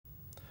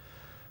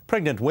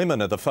Pregnant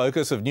women are the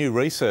focus of new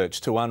research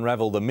to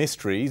unravel the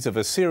mysteries of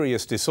a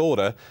serious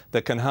disorder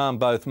that can harm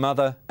both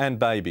mother and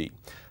baby.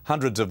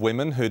 Hundreds of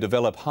women who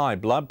develop high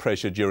blood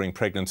pressure during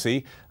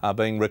pregnancy are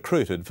being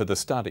recruited for the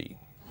study.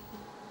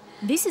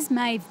 This is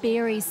Maeve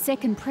Berry's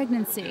second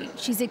pregnancy.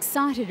 She's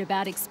excited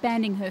about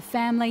expanding her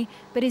family,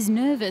 but is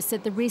nervous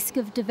at the risk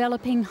of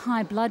developing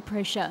high blood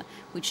pressure,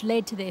 which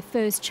led to their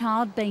first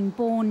child being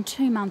born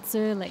 2 months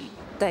early.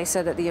 They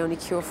said that the only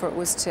cure for it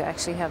was to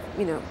actually have,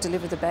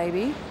 deliver the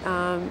baby,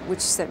 which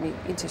sent me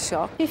into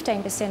shock.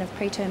 15% of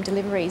preterm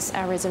deliveries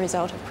are as a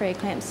result of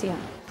pre-eclampsia.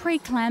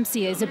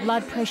 Pre-eclampsia is a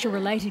blood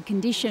pressure-related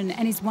condition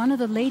and is one of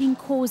the leading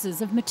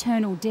causes of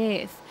maternal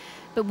death.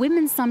 But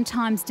women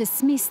sometimes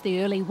dismiss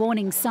the early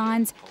warning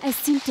signs as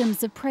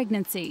symptoms of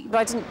pregnancy.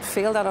 I didn't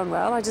feel that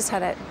unwell. I just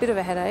had a bit of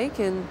a headache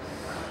and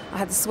I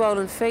had the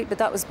swollen feet, but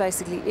that was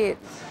basically it.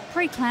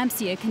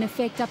 Pre-eclampsia can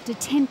affect up to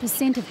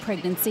 10% of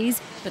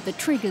pregnancies, but the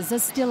triggers are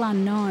still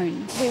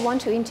unknown. We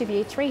want to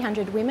interview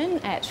 300 women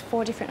at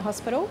 4 different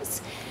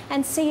hospitals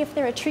and see if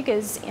there are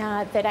triggers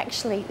that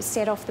actually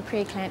set off the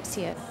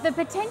pre-eclampsia. The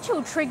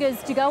potential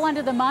triggers to go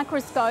under the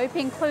microscope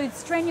include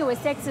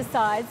strenuous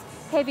exercise,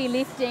 heavy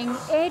lifting,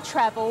 air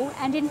travel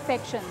and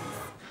infections.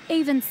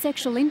 Even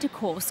sexual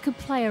intercourse could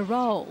play a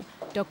role.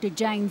 Dr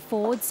Jane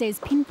Ford says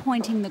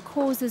pinpointing the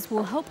causes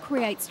will help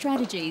create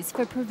strategies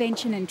for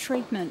prevention and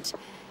treatment.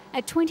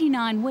 At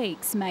 29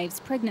 weeks, Maeve's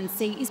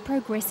pregnancy is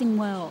progressing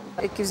well.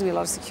 It gives me a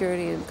lot of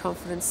security and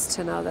confidence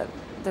to know that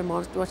they're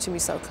watching me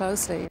so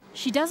closely.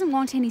 She doesn't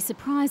want any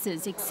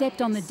surprises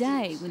except on the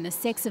day when the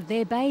sex of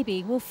their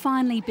baby will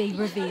finally be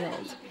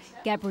revealed.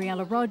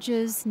 Gabriella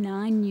Rogers,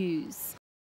 9 News.